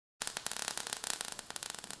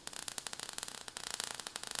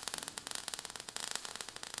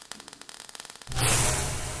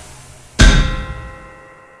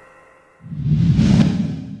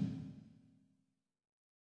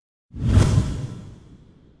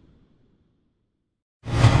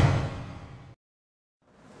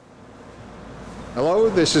Hello,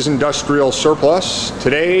 this is Industrial Surplus.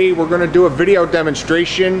 Today we're going to do a video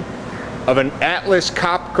demonstration of an Atlas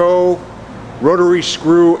Copco rotary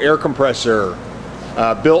screw air compressor,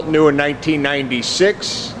 built new in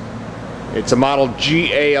 1996. It's a model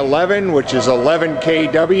GA11, which is 11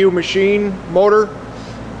 kW machine motor,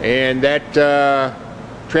 and that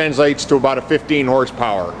translates to about a 15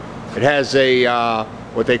 horsepower. It has a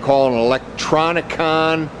what they call an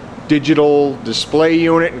Electronikon digital display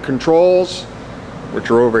unit and controls, which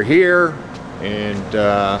are over here, and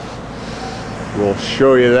we'll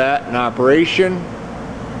show you that in operation.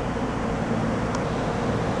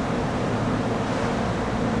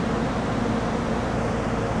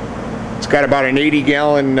 It's got about an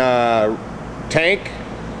 80-gallon tank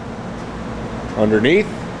underneath.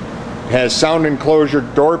 It has sound enclosure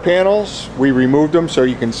door panels. We removed them so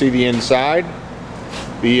you can see the inside.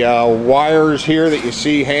 The wires here that you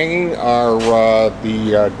see hanging are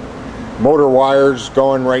the motor wires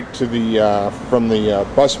going right to the from the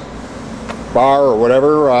bus bar or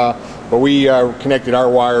whatever, but we connected our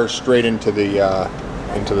wires straight into the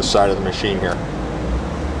side of the machine here.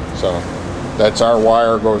 So that's our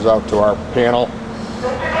wire, goes out to our panel,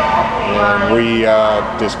 and we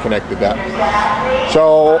disconnected that.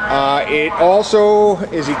 So it also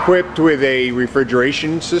is equipped with a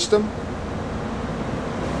refrigeration system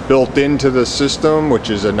built into the system,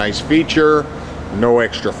 which is a nice feature. No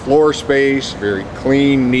extra floor space, very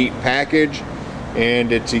clean, neat package,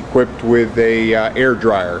 and it's equipped with a air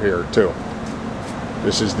dryer here too.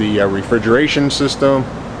 This is the refrigeration system,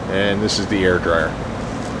 and this is the air dryer.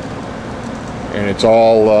 And it's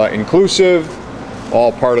all inclusive,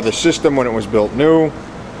 all part of the system when it was built new,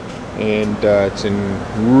 and it's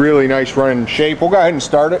in really nice running shape. We'll go ahead and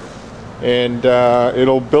start it, and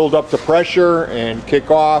it'll build up the pressure and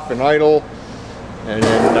kick off and idle, and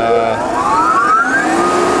then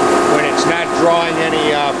not drawing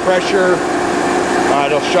any pressure,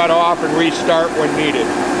 it'll shut off and restart when needed.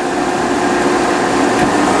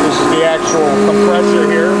 This is the actual compressor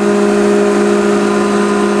here.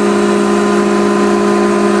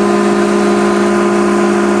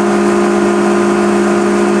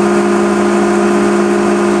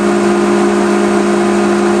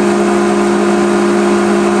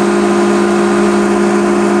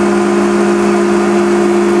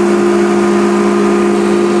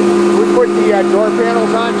 Door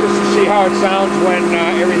panels on just to see how it sounds when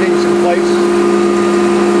everything's in place.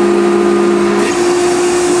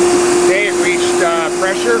 Okay, it reached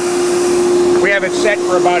pressure. We have it set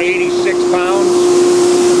for about 86 pounds,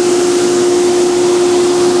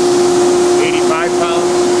 85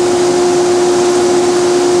 pounds.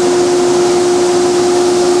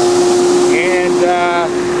 And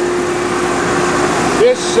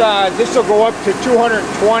this will go up to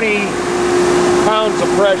 220 pounds of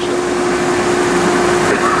pressure.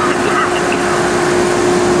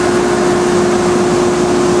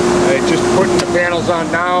 Just putting the panels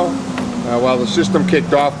on now while the system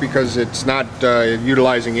kicked off because it's not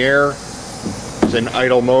utilizing air. It's in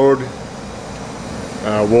idle mode.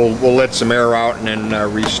 We'll let some air out and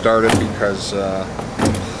then restart it because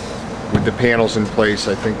with the panels in place,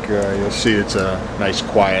 I think you'll see it's a nice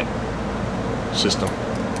quiet system.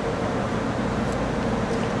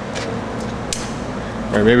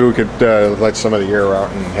 All right, maybe we could let some of the air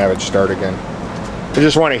out and have it start again. I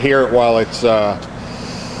just want to hear it while it's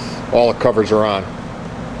all the covers are on.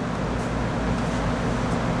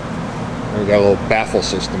 We got a little baffle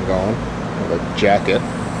system going with a jacket.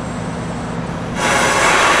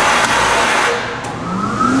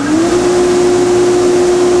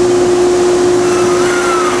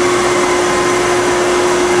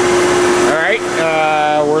 Alright,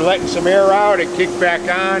 we're letting some air out. It kicked back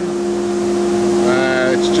on.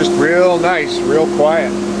 It's just real nice, real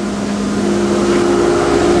quiet.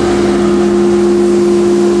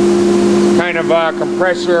 Kind of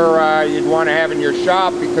compressor you'd want to have in your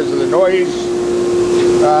shop because of the noise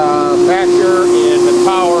factor and the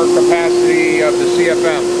power capacity of the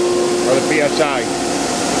CFM or the PSI.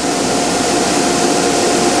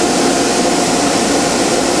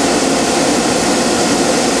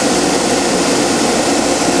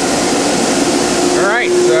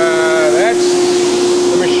 Alright, that's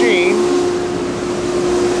the machine.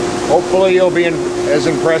 Hopefully you'll be as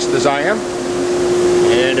impressed as I am.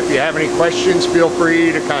 And if you have any questions, feel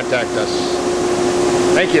free to contact us.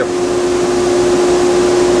 Thank you.